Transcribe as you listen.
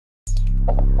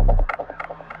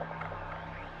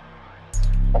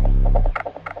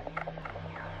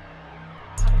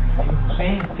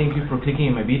thank you for clicking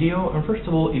in my video. And first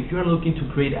of all, if you're looking to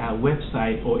create a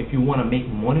website or if you want to make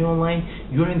money online,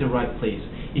 you're in the right place.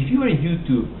 If you are in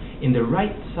YouTube, in the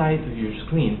right side of your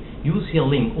screen, you will see a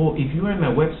link, or if you are in my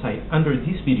website, under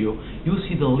this video, you will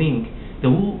see the link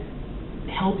that will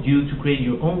help you to create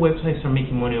your own website and start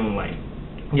making money online.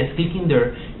 Just clicking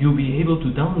there, you'll be able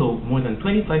to download more than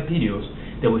 25 videos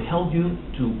that will help you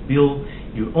to build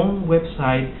your own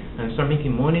website and start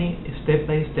making money step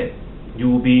by step. You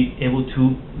will be able to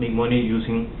make money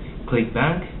using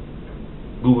ClickBank,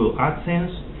 Google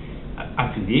AdSense,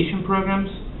 affiliation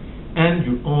programs, and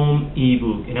your own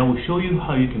ebook. And I will show you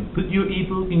how you can put your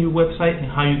ebook in your website and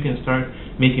how you can start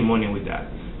making money with that.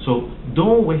 So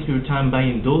don't waste your time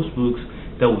buying those books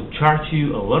that will charge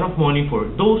you a lot of money for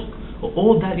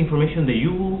all that information that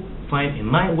you will find in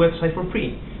my website for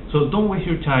free. So don't waste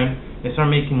your time and start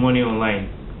making money online.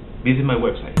 Visit my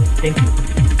website. Thank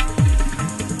you.